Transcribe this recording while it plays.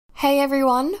Hey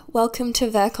everyone, welcome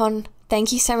to Vircon.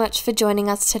 Thank you so much for joining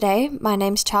us today. My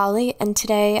name's Charlie, and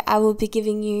today I will be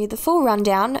giving you the full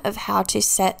rundown of how to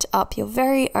set up your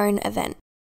very own event.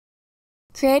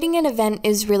 Creating an event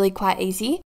is really quite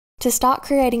easy. To start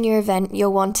creating your event,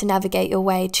 you'll want to navigate your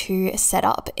way to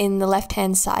Setup in the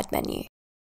left-hand side menu.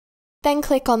 Then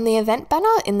click on the event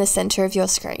banner in the center of your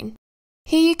screen.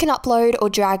 Here you can upload or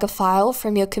drag a file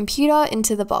from your computer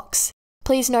into the box.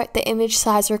 Please note the image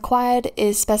size required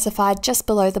is specified just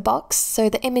below the box, so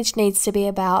the image needs to be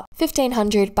about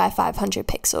 1500 by 500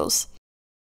 pixels.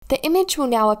 The image will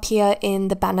now appear in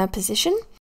the banner position,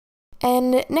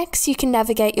 and next you can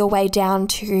navigate your way down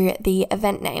to the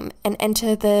event name and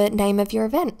enter the name of your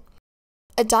event.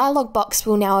 A dialog box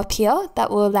will now appear that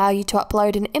will allow you to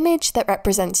upload an image that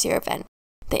represents your event.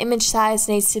 The image size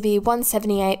needs to be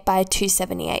 178 by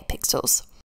 278 pixels.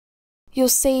 You'll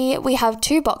see we have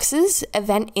two boxes,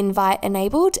 Event Invite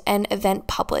Enabled and Event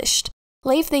Published.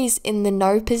 Leave these in the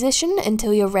No position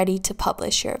until you're ready to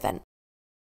publish your event.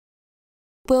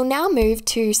 We'll now move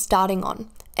to Starting On.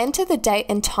 Enter the date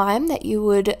and time that you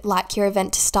would like your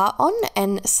event to start on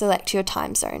and select your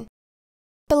time zone.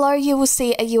 Below you will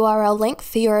see a URL link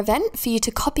for your event for you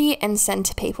to copy and send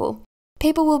to people.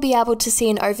 People will be able to see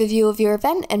an overview of your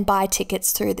event and buy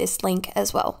tickets through this link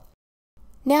as well.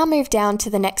 Now move down to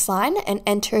the next line and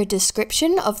enter a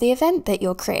description of the event that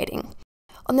you're creating.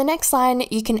 On the next line,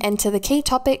 you can enter the key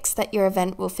topics that your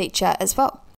event will feature as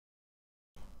well.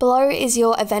 Below is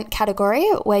your event category,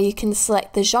 where you can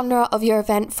select the genre of your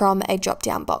event from a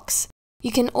drop-down box.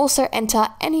 You can also enter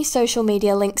any social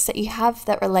media links that you have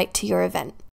that relate to your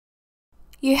event.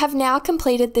 You have now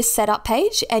completed this setup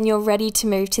page and you're ready to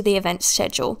move to the event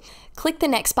schedule. Click the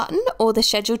next button or the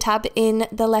schedule tab in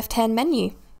the left-hand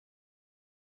menu.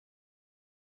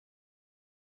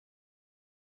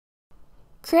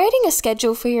 Creating a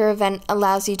schedule for your event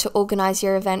allows you to organize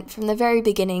your event from the very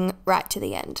beginning right to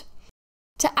the end.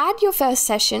 To add your first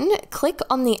session, click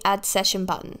on the Add Session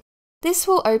button. This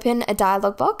will open a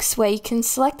dialog box where you can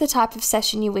select the type of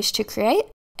session you wish to create,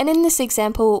 and in this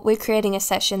example, we're creating a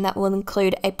session that will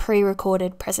include a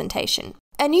pre-recorded presentation.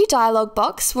 A new dialog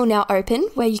box will now open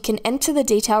where you can enter the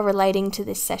detail relating to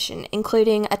this session,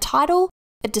 including a title,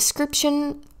 a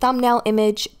description, thumbnail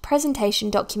image,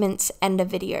 presentation documents, and a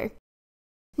video.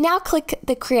 Now click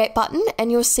the Create button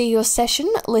and you'll see your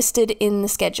session listed in the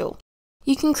schedule.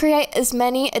 You can create as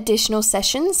many additional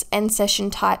sessions and session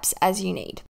types as you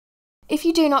need. If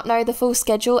you do not know the full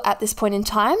schedule at this point in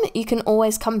time, you can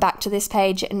always come back to this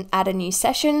page and add a new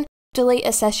session, delete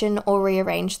a session, or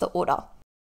rearrange the order.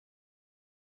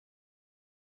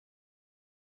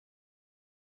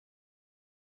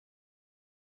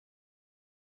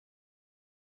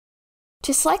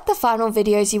 To select the final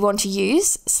videos you want to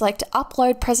use, select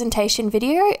Upload Presentation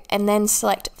Video and then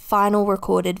select Final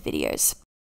Recorded Videos.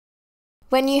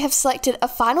 When you have selected a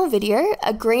final video,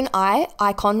 a green eye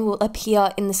icon will appear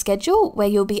in the schedule where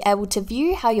you'll be able to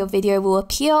view how your video will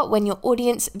appear when your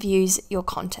audience views your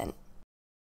content.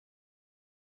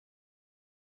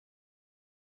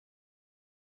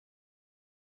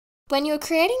 When you're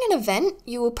creating an event,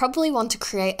 you will probably want to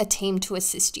create a team to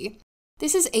assist you.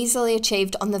 This is easily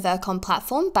achieved on the Vircon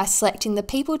platform by selecting the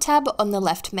People tab on the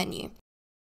left menu.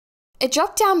 A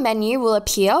drop-down menu will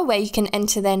appear where you can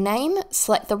enter their name,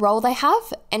 select the role they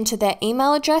have, enter their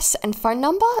email address and phone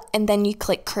number, and then you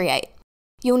click Create.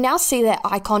 You'll now see their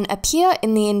icon appear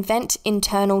in the Event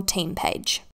Internal Team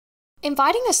page.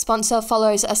 Inviting a sponsor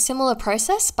follows a similar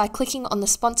process by clicking on the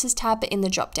Sponsors tab in the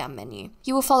drop-down menu.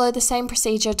 You will follow the same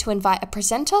procedure to invite a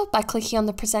presenter by clicking on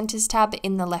the Presenters tab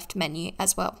in the left menu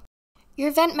as well. Your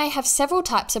event may have several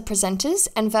types of presenters,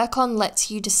 and Vircon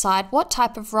lets you decide what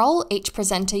type of role each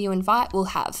presenter you invite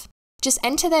will have. Just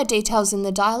enter their details in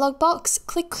the dialog box,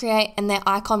 click Create, and their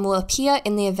icon will appear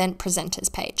in the Event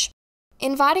Presenters page.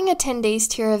 Inviting attendees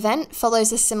to your event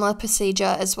follows a similar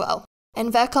procedure as well,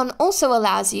 and Vircon also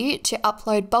allows you to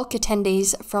upload bulk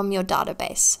attendees from your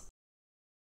database.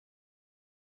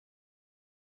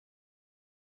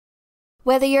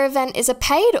 Whether your event is a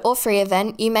paid or free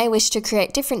event, you may wish to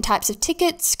create different types of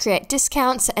tickets, create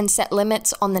discounts, and set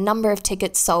limits on the number of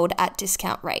tickets sold at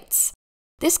discount rates.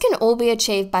 This can all be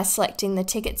achieved by selecting the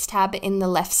Tickets tab in the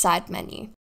left side menu.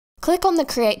 Click on the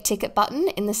Create Ticket button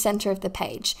in the center of the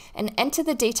page and enter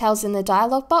the details in the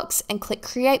dialog box and click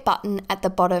Create button at the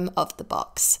bottom of the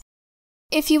box.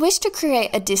 If you wish to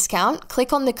create a discount,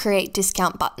 click on the Create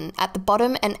Discount button at the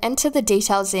bottom and enter the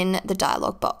details in the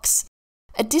dialog box.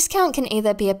 A discount can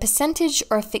either be a percentage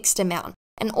or a fixed amount,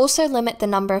 and also limit the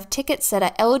number of tickets that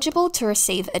are eligible to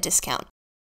receive a discount.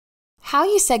 How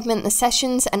you segment the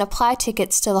sessions and apply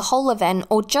tickets to the whole event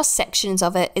or just sections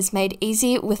of it is made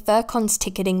easy with Vircon's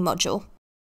ticketing module.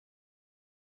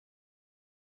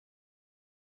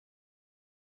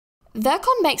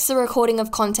 Vircon makes the recording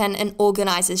of content an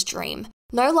organizer's dream.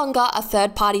 No longer are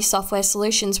third-party software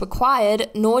solutions required,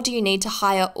 nor do you need to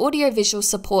hire audiovisual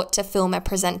support to film a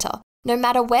presenter. No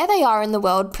matter where they are in the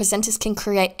world, presenters can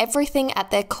create everything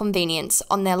at their convenience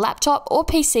on their laptop or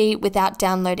PC without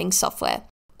downloading software.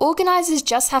 Organisers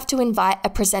just have to invite a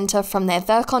presenter from their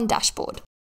Vircon dashboard.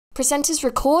 Presenters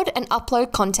record and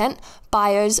upload content,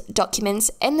 bios, documents,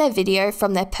 and their video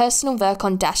from their personal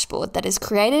Vircon dashboard that is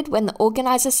created when the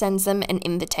organiser sends them an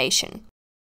invitation.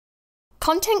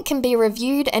 Content can be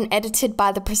reviewed and edited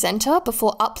by the presenter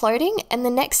before uploading, and the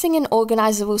next thing an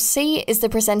organiser will see is the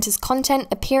presenter's content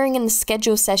appearing in the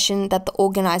schedule session that the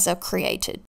organiser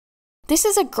created. This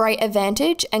is a great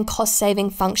advantage and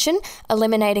cost-saving function,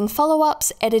 eliminating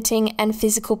follow-ups, editing, and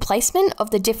physical placement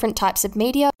of the different types of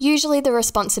media, usually the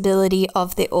responsibility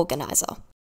of the organiser.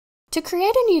 To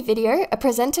create a new video, a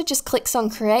presenter just clicks on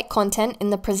Create Content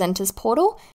in the presenter's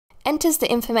portal, enters the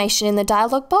information in the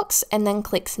dialog box, and then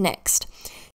clicks Next.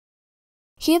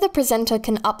 Here the presenter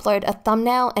can upload a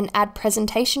thumbnail and add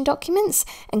presentation documents,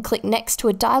 and click Next to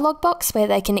a dialog box where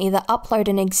they can either upload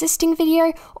an existing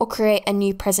video or create a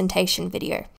new presentation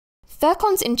video.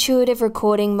 Vircon's intuitive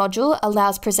recording module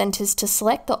allows presenters to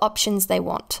select the options they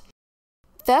want.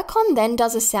 Vircon then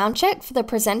does a sound check for the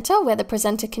presenter where the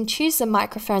presenter can choose the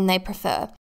microphone they prefer.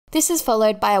 This is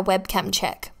followed by a webcam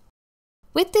check.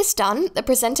 With this done, the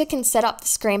presenter can set up the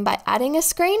screen by adding a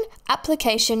screen,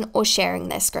 application, or sharing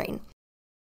their screen.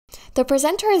 The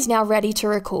presenter is now ready to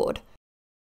record.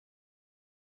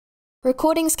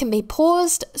 Recordings can be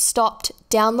paused, stopped,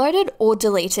 downloaded, or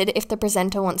deleted if the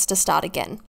presenter wants to start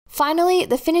again. Finally,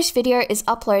 the finished video is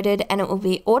uploaded and it will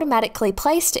be automatically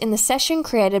placed in the session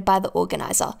created by the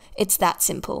organizer. It's that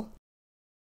simple.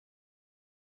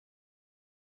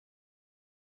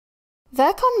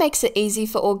 Vircon makes it easy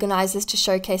for organisers to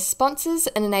showcase sponsors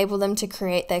and enable them to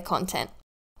create their content.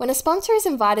 When a sponsor is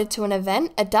invited to an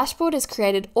event, a dashboard is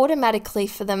created automatically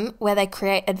for them where they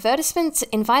create advertisements,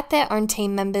 invite their own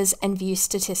team members, and view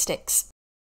statistics.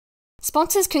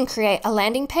 Sponsors can create a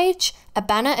landing page, a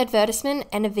banner advertisement,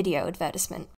 and a video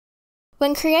advertisement.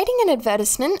 When creating an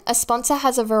advertisement, a sponsor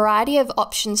has a variety of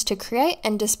options to create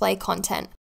and display content.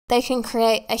 They can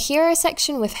create a hero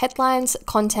section with headlines,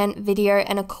 content, video,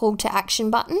 and a call to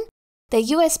action button, their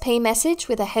USP message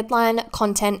with a headline,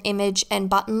 content, image, and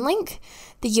button link.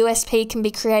 The USP can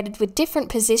be created with different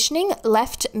positioning,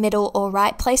 left, middle, or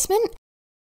right placement.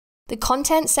 The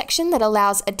content section that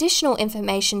allows additional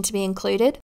information to be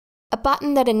included. A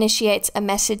button that initiates a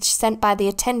message sent by the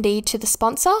attendee to the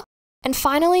sponsor. And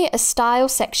finally, a style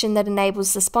section that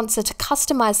enables the sponsor to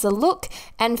customize the look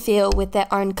and feel with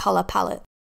their own color palette.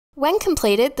 When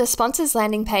completed, the sponsor's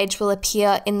landing page will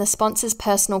appear in the sponsor's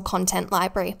personal content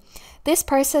library. This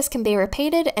process can be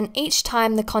repeated, and each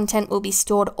time the content will be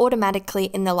stored automatically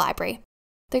in the library.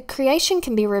 The creation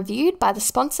can be reviewed by the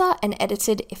sponsor and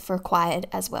edited if required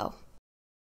as well.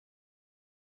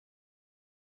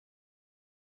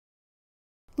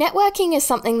 Networking is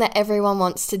something that everyone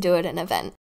wants to do at an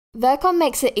event. Vircon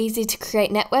makes it easy to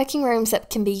create networking rooms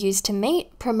that can be used to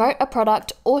meet, promote a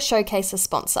product, or showcase a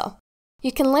sponsor.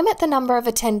 You can limit the number of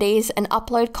attendees and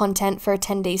upload content for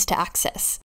attendees to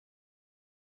access.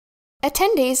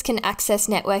 Attendees can access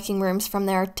networking rooms from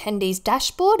their attendees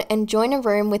dashboard and join a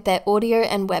room with their audio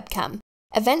and webcam.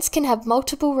 Events can have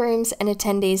multiple rooms and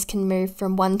attendees can move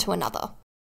from one to another.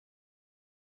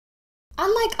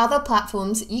 Unlike other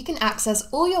platforms, you can access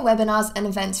all your webinars and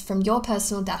events from your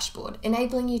personal dashboard,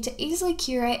 enabling you to easily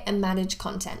curate and manage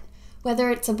content.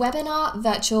 Whether it's a webinar,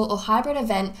 virtual, or hybrid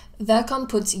event, Vircon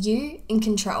puts you in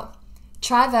control.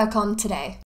 Try Vircon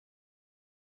today.